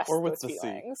express those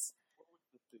feelings.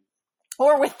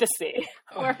 Or with the sea.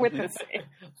 Or with the sea.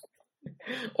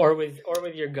 Or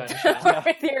with your gun shop.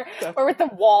 or with the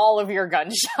wall of your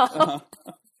gun shop.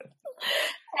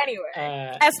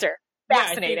 Anyway, Esther.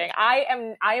 Fascinating. I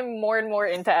am more and more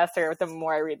into Esther the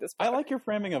more I read this book. I like your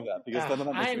framing of that, because then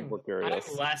that makes me more curious.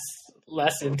 I'm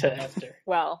less into Esther.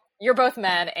 Well, you're both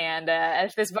men, and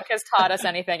if this book has taught us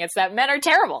anything, it's that men are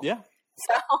terrible. Yeah.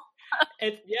 So.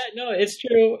 It's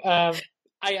true.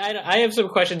 I have some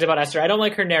questions about Esther. I don't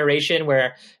like her narration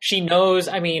where she knows,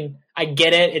 I mean, I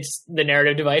get it, it's the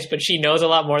narrative device, but she knows a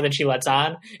lot more than she lets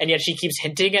on, and yet she keeps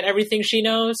hinting at everything she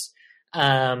knows.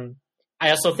 I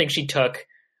also think she took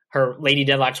her Lady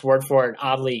Deadlock's word for it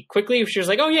oddly quickly. She was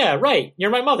like, "Oh yeah, right, you're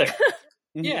my mother."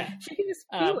 Yeah.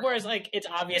 Whereas, like, it's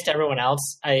obvious to everyone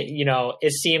else.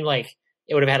 It seemed like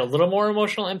it would have had a little more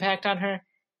emotional impact on her.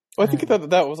 Well, I think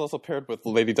that was also paired with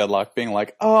Lady Deadlock being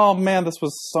like, "Oh man, this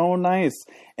was so nice,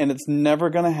 and it's never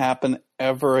going to happen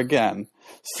ever again."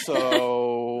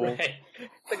 So, right.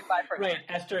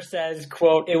 Esther says,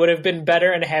 "Quote: It would have been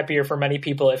better and happier for many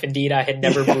people if indeed I had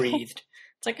never breathed."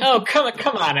 It's like, oh,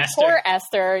 come on, Esther. Poor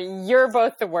Esther. You're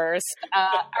both the worst.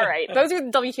 All right. Those are the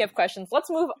WTF questions.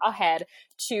 Let's move ahead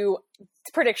to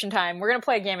prediction time. We're going to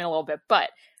play a game in a little bit,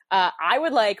 but I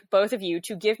would like both of you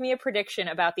to give me a prediction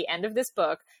about the end of this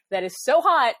book that is so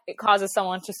hot it causes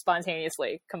someone to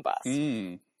spontaneously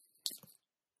combust.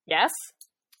 Yes?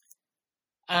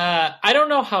 I don't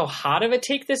know how hot of a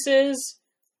take this is,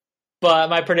 but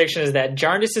my prediction is that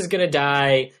Jarndyce is going to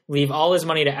die, leave all his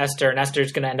money to Esther, and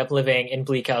Esther's going to end up living in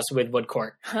Bleak House with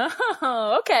Woodcourt.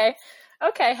 Oh, okay.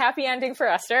 Okay, happy ending for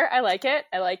Esther. I like it.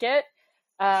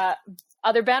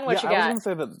 Other Ben, what you got? I was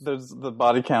going to say that the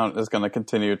body count is going to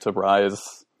continue to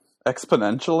rise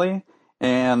exponentially,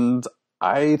 and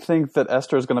I think that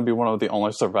Esther is going to be one of the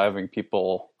only surviving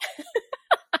people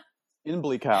in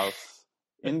Bleak House,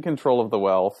 in control of the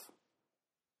wealth,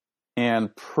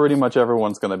 and pretty much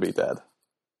everyone's going to be dead.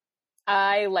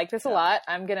 I like this a lot.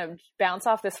 I'm going to bounce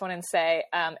off this one and say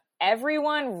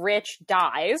everyone rich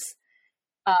dies.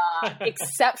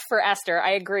 Except for Esther.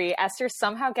 I agree. Esther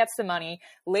somehow gets the money.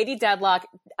 Lady Deadlock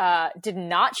did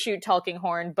not shoot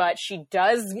Tulkinghorn, but she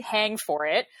does hang for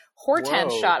it.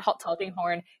 Hortense shot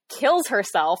Tulkinghorn, kills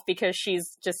herself because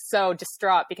she's just so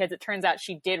distraught because it turns out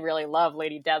she did really love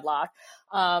Lady Deadlock.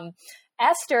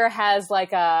 Esther has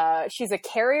she's a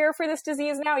carrier for this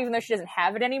disease now, even though she doesn't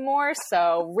have it anymore.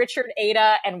 So Richard,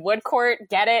 Ada, and Woodcourt,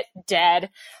 get it, dead.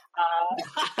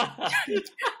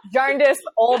 Jarndyce,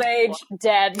 old age,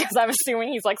 dead, because I'm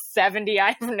assuming he's like 70.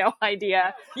 I have no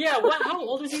idea. Yeah, how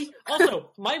old is he?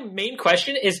 Also, my main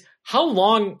question is how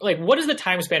long, like, what is the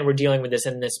time span we're dealing with this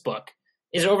in this book?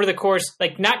 Is it over the course,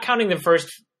 like, not counting the first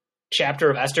chapter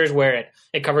of Esther's where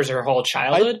it covers her whole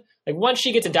childhood? Like, once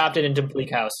she gets adopted into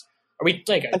Bleak House, are we,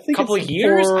 like, a couple of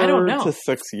years? I don't know. 4 to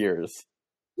 6 years.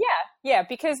 Yeah,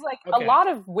 because, like, a lot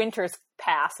of winters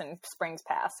pass and springs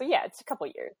pass. So, yeah, it's a couple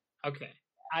of years. Okay.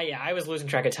 I was losing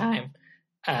track of time.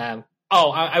 I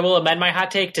will amend my hot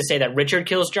take to say that Richard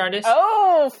kills Jarndyce.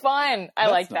 Oh, fun. I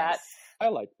like nice. that. I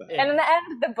like that. And in the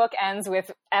end, the book ends with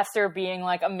Esther being,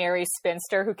 like, a merry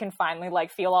spinster who can finally,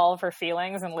 like, feel all of her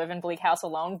feelings and live in Bleak House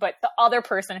alone. But the other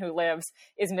person who lives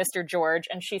is Mr. George,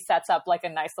 and she sets up, like, a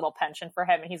nice little pension for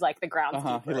him, and he's, like, the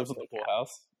groundskeeper. He lives in the pool house.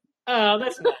 Oh,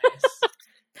 that's nice.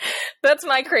 That's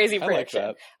my crazy prediction. I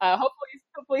like that.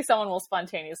 Hopefully someone will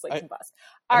spontaneously combust.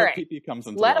 All right. PP comes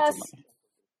into let us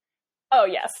Oh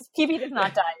yes, PP does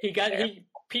not die.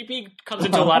 PP comes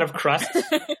into a lot of crust,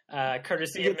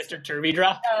 courtesy of Mr. Turvey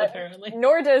Drop, apparently.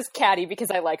 Nor does Caddy, because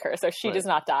I like her, so she does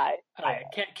not die.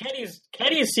 Caddy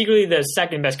is secretly the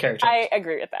second best character. I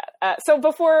agree with that. So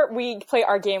before we play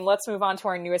our game, let's move on to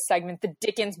our newest segment, the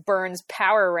Dickens Burns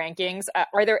Power Rankings.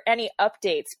 Are there any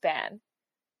updates, Ben?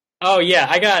 Oh yeah,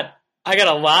 I got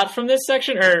a lot from this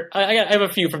section, or I have a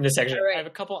few from this section. Right. I have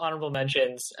a couple honorable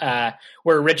mentions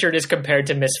where Richard is compared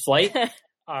to Miss Flight.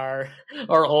 Our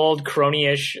old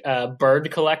crony-ish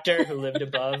bird collector who lived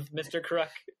above Mr. Crook,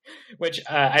 which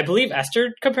I believe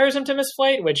Esther compares him to Miss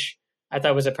Flight, which I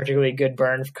thought was a particularly good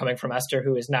burn coming from Esther,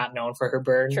 who is not known for her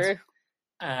burns. True.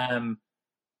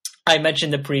 I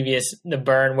mentioned the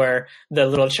burn where the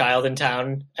little child in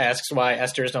town asks why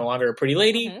Esther is no longer a pretty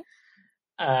lady.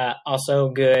 Mm-hmm. Also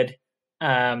good.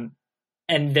 And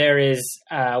there is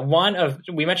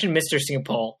we mentioned Mr.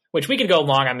 Skimpole, which we could go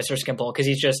long on Mr. Skimpole because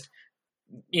he's just,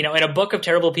 in a book of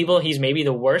terrible people, he's maybe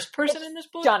the worst person in this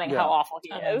book. Stunning how awful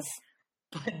he is.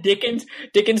 But Dickens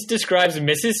describes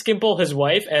Mrs. Skimpole, his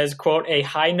wife, as, quote, a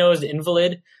high-nosed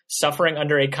invalid suffering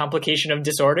under a complication of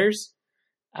disorders.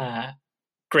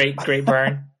 Great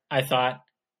burn, I thought.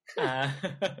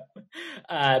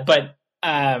 But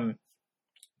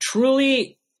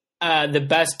truly, the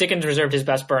best, Dickens reserved his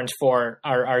best burns for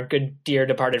our good, dear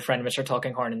departed friend, Mr.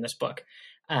 Tulkinghorn, in this book.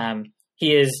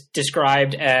 He is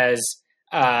described as,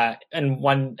 in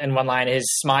one line, his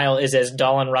smile is as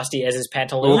dull and rusty as his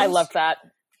pantaloons. I love that.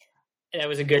 That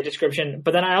was a good description.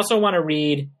 But then I also want to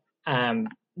read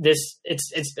this.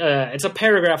 It's a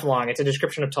paragraph long. It's a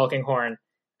description of Tulkinghorn.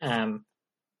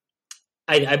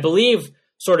 I believe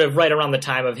sort of right around the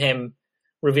time of him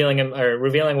revealing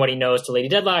what he knows to Lady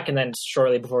Dedlock, and then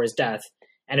shortly before his death.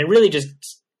 And it really just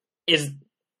is.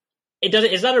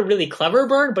 It's not a really clever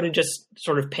burn, but it just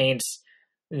sort of paints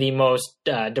the most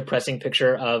depressing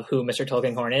picture of who Mr.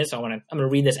 Tulkinghorn is. So I'm going to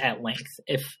read this at length,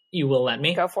 if you will let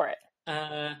me. Go for it.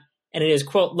 And it is,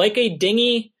 quote, like a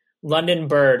dingy London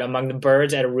bird among the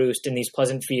birds at a roost in these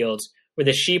pleasant fields, where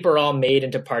the sheep are all made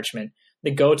into parchment,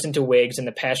 the goats into wigs, and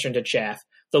the pasture into chaff.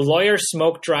 The lawyer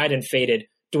smoke-dried and faded,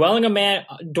 dwelling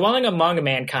among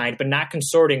mankind, but not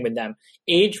consorting with them,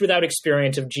 aged without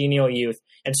experience of genial youth,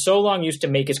 and so long used to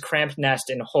make his cramped nest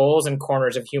in holes and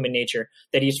corners of human nature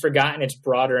that he's forgotten its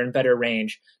broader and better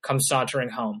range, comes sauntering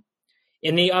home.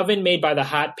 In the oven made by the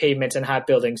hot pavements and hot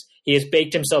buildings, he has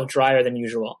baked himself drier than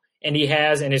usual, and he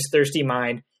has, in his thirsty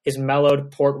mind, his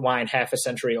mellowed port wine half a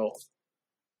century old.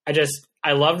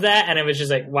 I love that, and it was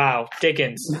just like, wow,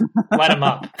 Dickens, let him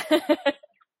up.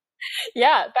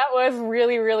 Yeah, that was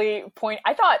really, really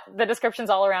I thought the descriptions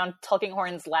all around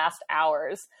Tulkinghorn's last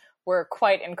hours were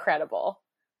quite incredible.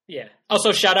 Yeah.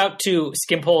 Also, shout out to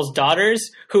Skimpole's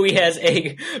daughters, who he has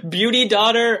a beauty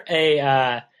daughter,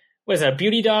 a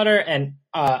beauty daughter, and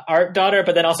art daughter,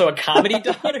 but then also a comedy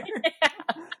daughter.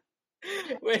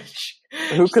 Which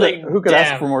who could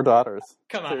ask for more daughters?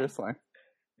 Come on, seriously.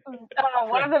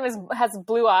 One of them has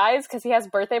blue eyes because he has a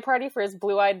birthday party for his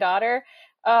blue-eyed daughter.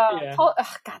 Yeah.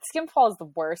 Skimpole is the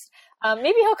worst.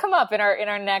 Maybe he'll come up in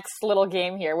our next little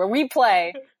game here where we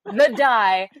play the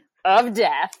die of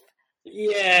death.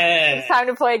 Yeah. It's time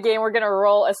to play a game. We're going to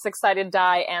roll a 6-sided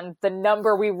die, and the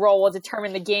number we roll will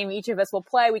determine the game each of us will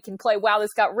play. We can play Wow,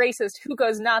 This Got Racist, Who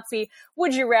Goes Nazi,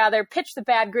 Would You Rather, Pitch the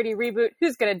Bad Gritty Reboot,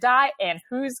 Who's Gonna Die, and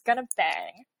Who's Gonna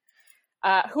Bang.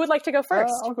 Who would like to go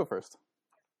first? I'll go first.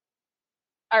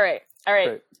 All right.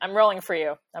 Great. I'm rolling for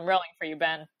you,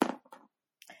 Ben.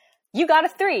 You got a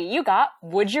 3. You got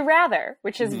Would You Rather,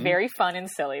 which is very fun and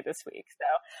silly this week.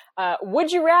 So,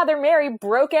 would you rather marry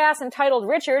broke-ass entitled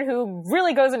Richard, who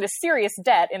really goes into serious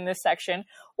debt in this section,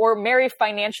 or marry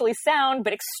financially sound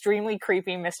but extremely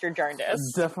creepy Mr. Jarndyce?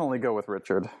 Definitely go with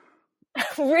Richard.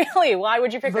 Really? Why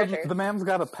would you pick Richard? The man's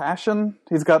got a passion.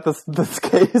 He's got this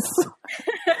case.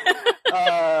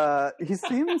 He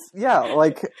seems,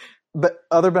 like the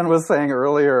other Ben was saying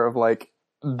earlier of like,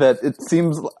 that it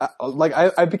seems like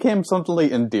I became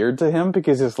suddenly endeared to him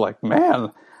because he's like, man,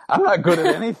 I'm not good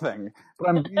at anything, but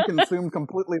I'm being consumed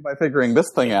completely by figuring this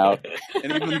thing out.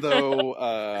 And even though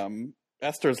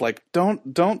Esther's like, don't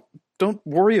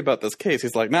worry about this case,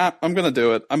 he's like, nah, I'm gonna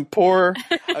do it. I'm poor.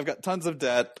 I've got tons of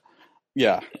debt.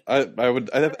 Yeah, I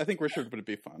think Richard would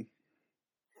be fun.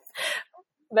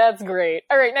 That's great.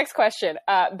 All right, next question.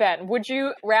 Ben, would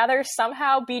you rather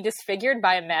somehow be disfigured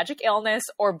by a magic illness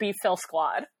or be Phil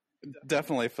Squad?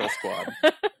 Definitely Phil Squad.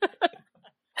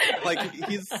 Like,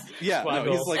 he's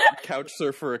like couch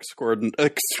surfer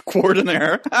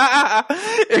extraordinaire.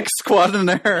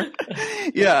 Extraordinaire.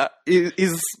 Yeah,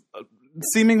 he's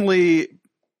seemingly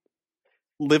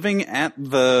living at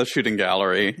the shooting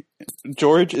gallery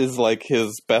George is like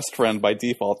his best friend by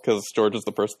default because George is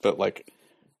the person that like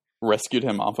rescued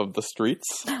him off of the streets.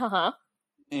 Uh-huh.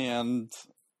 And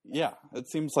yeah, it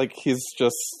seems like he's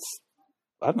just,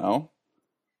 I don't know.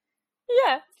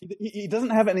 Yeah. He doesn't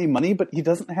have any money, but he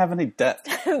doesn't have any debt.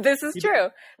 This is true.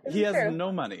 He has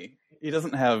no money. He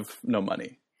doesn't have no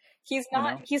money. He's not.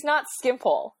 You know? He's not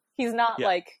Skimpole. He's not Yeah.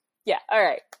 like. Yeah. All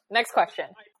right. Next question.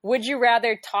 Would you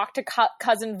rather talk to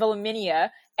cousin Volumnia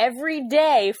every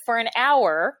day for an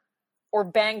hour, or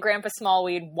bang Grandpa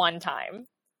Smallweed one time?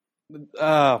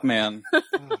 Oh, man.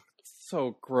 Oh,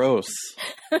 so gross.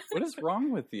 What is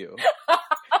wrong with you?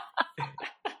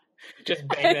 Just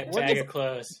bang that bag of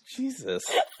clothes. Jesus.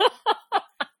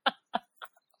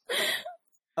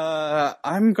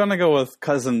 I'm gonna go with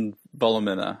cousin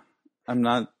Volumina. I'm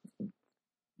not.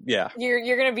 Yeah.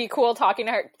 You're gonna be cool talking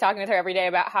with her every day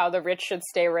about how the rich should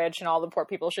stay rich and all the poor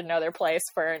people should know their place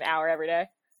for an hour every day.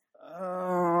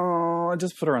 Oh,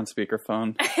 just put her on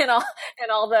speakerphone. and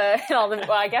all the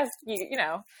well, I guess you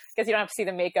know, because you don't have to see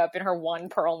the makeup in her one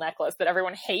pearl necklace that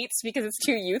everyone hates because it's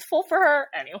too youthful for her.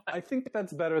 Anyway, I think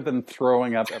that's better than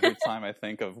throwing up every time I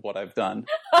think of what I've done.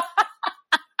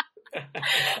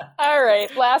 All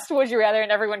right, last would you rather,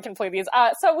 and everyone can play these.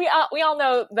 So we all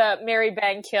know the marry,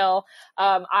 bang, kill.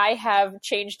 I have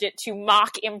changed it to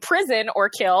mock, imprison, or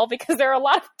kill because there are a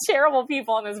lot of terrible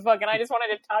people in this book, and I just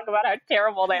wanted to talk about how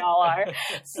terrible they all are.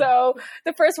 So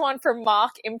the first one for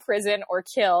mock, imprison, or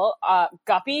kill: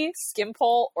 Guppy,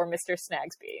 Skimpole, or Mr.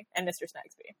 Snagsby. And Mr.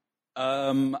 Snagsby.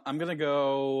 I'm gonna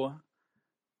go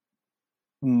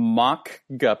mock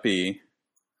Guppy,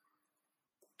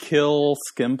 kill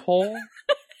Skimpole,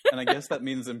 and I guess that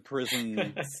means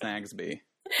imprison Snagsby.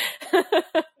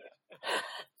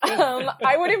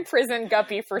 I would imprison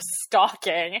Guppy for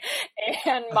stalking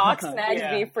and mock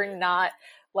Snagsby for not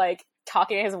like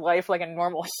talking to his wife like a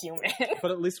normal human. But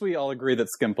at least we all agree that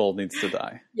Skimpole needs to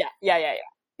die. Yeah.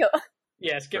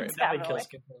 Yeah, Skimpole. Definitely kill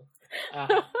Skimpole.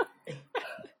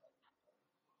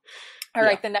 All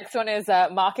right, the next one is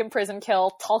mock, imprison,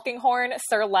 kill Tulkinghorn,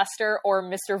 Sir Lester, or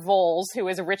Mr. Voles, who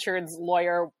is Richard's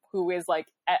lawyer, who is like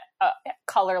a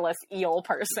colorless eel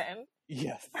person.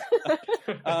 Yes.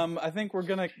 I think we're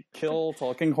gonna kill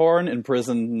Tulkinghorn,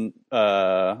 imprison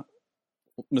Mr.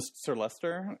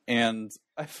 Lester, and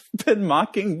I've been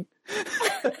mocking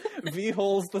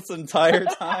V-holes this entire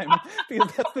time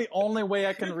because that's the only way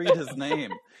I can read his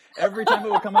name. Every time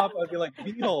it would come up, I'd be like,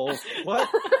 V-holes, what?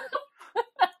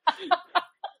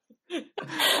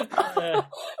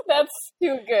 That's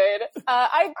too good.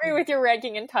 I agree with your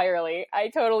ranking entirely. I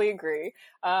totally agree.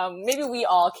 Maybe we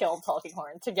all killed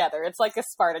Tulkinghorn together. It's like a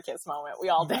Spartacus moment. We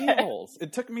all did. V-holes.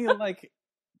 It took me like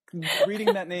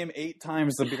reading that name 8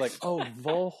 times to be like, oh,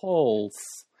 V-holes.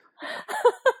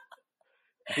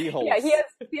 V-holes. Yeah,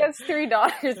 he has 3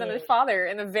 daughters and a father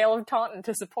in the Vale of Taunton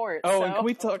to support. Oh, so. and can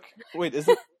we talk? Wait, is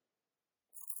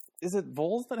it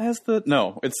Voles that has the?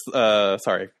 No, it's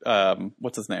sorry.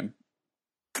 What's his name?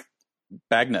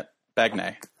 Bagney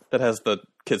that has the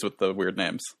kids with the weird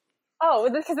names. Oh,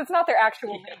 because it's not their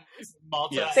actual names.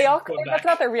 Malta. Yes. That's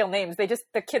not their real names.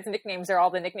 The kids' nicknames are all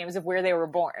the nicknames of where they were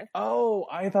born. Oh,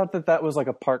 I thought that was like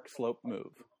a Park Slope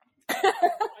move.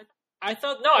 I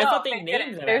thought they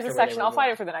named them. There's a section, I'll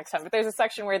find it for the next time, but there's a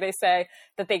section where they say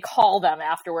that they call them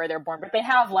after where they're born, but they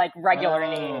have like regular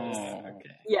names. Okay.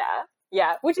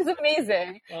 Yeah, which is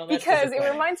amazing because it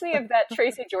reminds me of that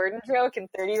Tracy Jordan joke in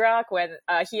 30 Rock when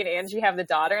he and Angie have the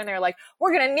daughter and they're like,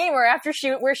 we're going to name her after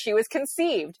where she was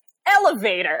conceived.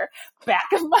 Elevator,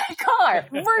 back of my car,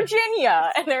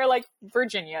 Virginia. And they're like,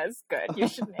 Virginia is good. You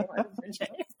should name her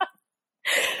Virginia.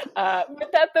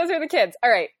 But those are the kids.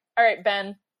 All right,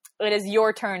 Ben. It is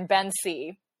your turn, Ben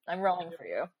C. I'm rolling for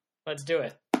you. Let's do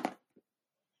it.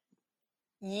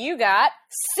 You got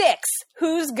 6.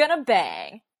 Who's gonna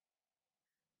bang?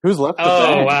 Who's left? To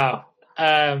Oh, bang? wow.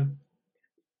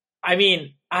 I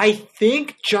mean, I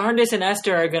think Jarnus and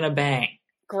Esther are going to bang.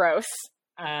 Gross.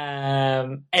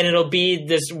 And it'll be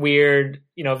this weird,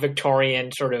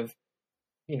 Victorian sort of,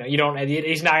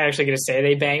 he's not actually going to say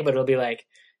they bang, but it'll be like,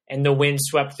 and the wind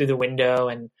swept through the window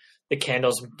and the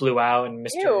candles blew out and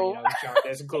Mr.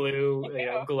 Jarnus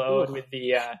glowed with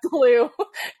the... glue.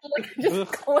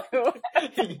 Just glue.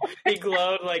 He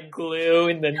glowed like glue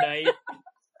in the night.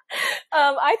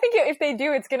 I think if they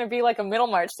do, it's going to be like a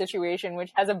Middlemarch situation,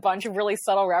 which has a bunch of really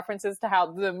subtle references to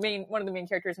how one of the main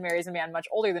characters marries a man much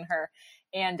older than her,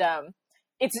 and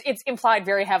it's implied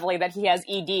very heavily that he has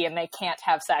ED and they can't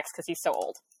have sex because he's so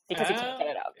old because he can't get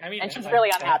it up. And she's really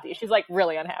unhappy. She's like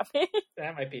really unhappy.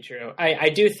 That might be true. I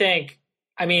do think.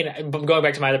 I mean, going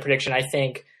back to my other prediction, I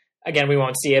think again we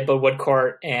won't see it, but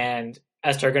Woodcourt and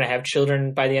Esther are going to have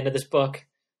children by the end of this book.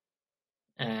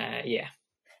 Yeah.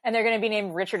 And they're going to be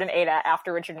named Richard and Ada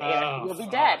after Richard and Ada. Oh, You'll be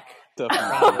dead.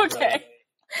 Definitely. Okay.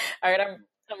 All right,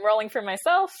 I'm rolling for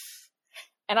myself.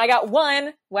 And I got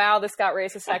 1. Wow, this got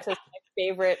racist sexist. My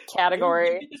favorite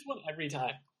category. You get this one every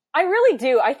time. I really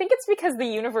do. I think it's because the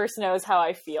universe knows how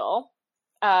I feel.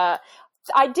 I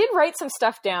did write some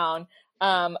stuff down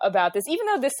about this, even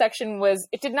though this section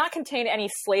it did not contain any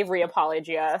slavery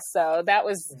apologia. So that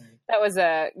was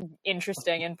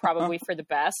interesting and probably for the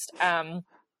best.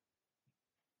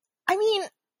 I mean,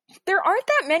 there aren't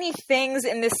that many things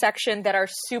in this section that are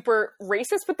super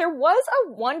racist, but there was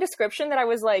one description that I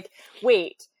was like,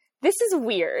 wait, this is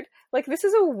weird. Like, this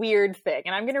is a weird thing,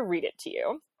 and I'm going to read it to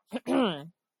you.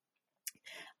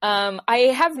 I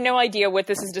have no idea what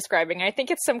this is describing. I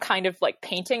think it's some kind of like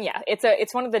painting. Yeah,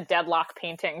 it's one of the deadlock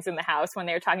paintings in the house when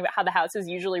they were talking about how the house is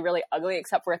usually really ugly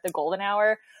except for at the golden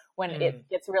hour when it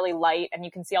gets really light and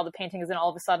you can see all the paintings and all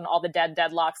of a sudden all the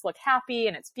deadlocks look happy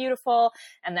and it's beautiful,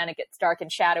 and then it gets dark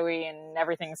and shadowy and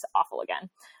everything's awful again.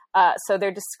 So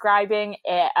they're describing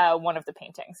one of the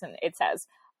paintings, and it says,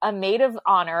 "A maid of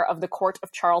honor of the court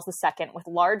of Charles II with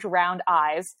large round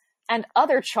eyes and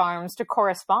other charms to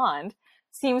correspond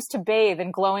seems to bathe in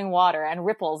glowing water and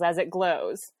ripples as it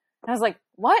glows." And I was like,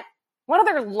 what? What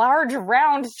other large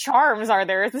round charms are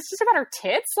there? Is this just about her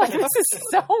tits? Like, this is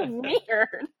so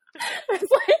weird.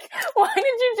 It's like, why did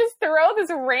you just throw this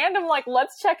random, like,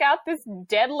 let's check out this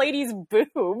dead lady's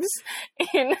boobs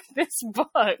in this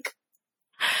book?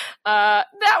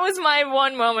 That was my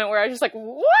one moment where I was just like,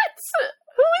 what?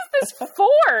 Who is this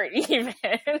for,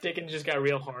 even? Dickens just got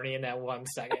real horny in that 1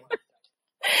 second.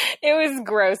 It was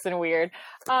gross and weird.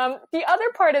 The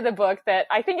other part of the book that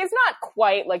I think is not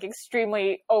quite like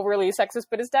extremely overly sexist,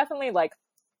 but is definitely like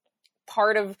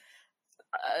part of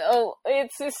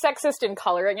it's sexist in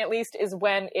coloring, at least, is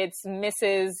when it's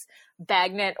Mrs.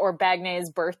 Bagnet or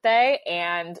Bagnet's birthday,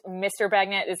 and Mr.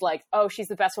 Bagnet is like, oh, she's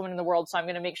the best woman in the world, so I'm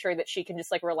going to make sure that she can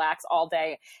just like relax all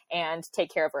day and take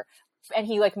care of her. And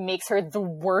he like makes her the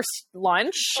worst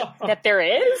lunch that there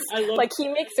is. He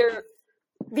makes her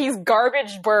these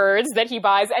garbage birds that he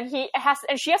buys, and she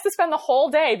has to spend the whole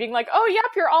day being like, oh, yep,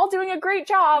 you're all doing a great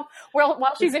job,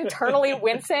 while she's internally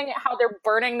wincing at how they're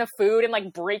burning the food and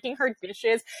like breaking her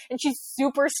dishes, and she's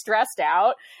super stressed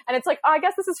out. And it's like, oh, I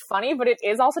guess this is funny, but it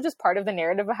is also just part of the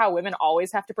narrative of how women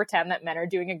always have to pretend that men are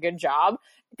doing a good job,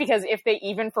 because if they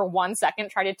even for 1 second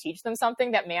try to teach them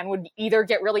something, that man would either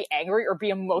get really angry or be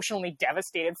emotionally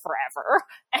devastated forever.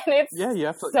 And it's you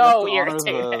have to, so you have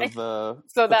to honor irritating.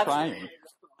 the that's trying.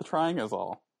 The trying is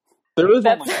all. There is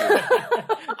only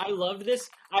I loved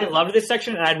this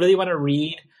section, and I really want to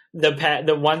read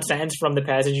the one sentence from the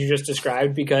passage you just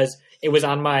described, because it was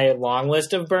on my long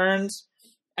list of burns.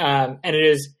 And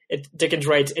Dickens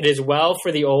writes, "It is well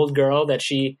for the old girl that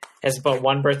she has but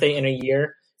one birthday in a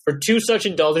year, for 2 such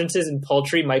indulgences in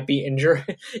poultry might be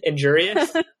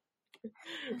injurious."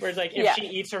 Whereas, like, if she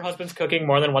eats her husband's cooking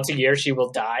more than once a year, she will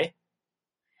die.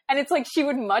 And it's like she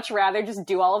would much rather just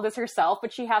do all of this herself,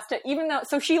 but she has to,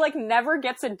 so she like never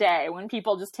gets a day when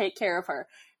people just take care of her,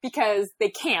 because they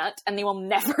can't and they will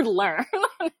never learn.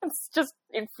 It's just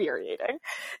infuriating.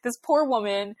 This poor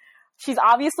woman, she's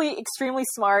obviously extremely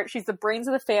smart. She's the brains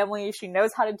of the family. She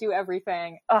knows how to do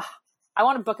everything. Ugh, I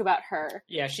want a book about her.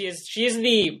 Yeah, she is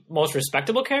the most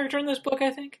respectable character in this book,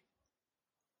 I think.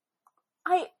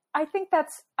 I think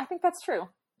that's true.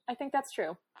 I think that's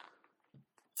true.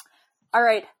 All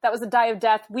right, that was The Die of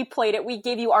Death. We played it. We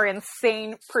gave you our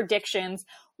insane predictions.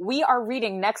 We are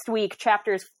reading next week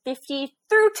chapters 50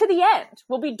 through to the end.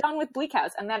 We'll be done with Bleak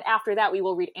House, and then after that we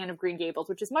will read Anne of Green Gables,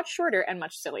 which is much shorter and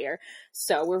much sillier.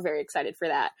 So we're very excited for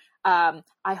that.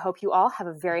 I hope you all have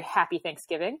a very happy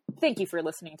Thanksgiving. Thank you for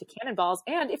listening to Cannonballs.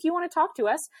 And if you want to talk to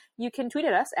us, you can tweet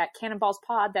at us at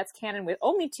CannonballsPod. That's Cannon with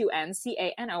only 2 N's,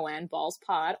 CANON,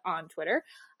 BallsPod on Twitter.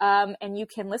 And you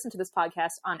can listen to this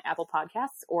podcast on Apple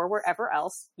Podcasts or wherever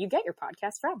else you get your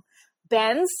podcasts from.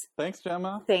 Benz. Thanks,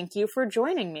 Gemma. Thank you for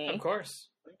joining me. Of course.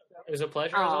 It was a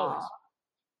pleasure as always.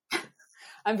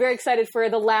 I'm very excited for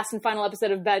the last and final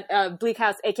episode of Bleak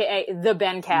House, a.k.a. the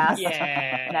Bencast.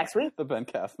 Yeah. Next week. The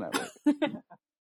Bencast Network.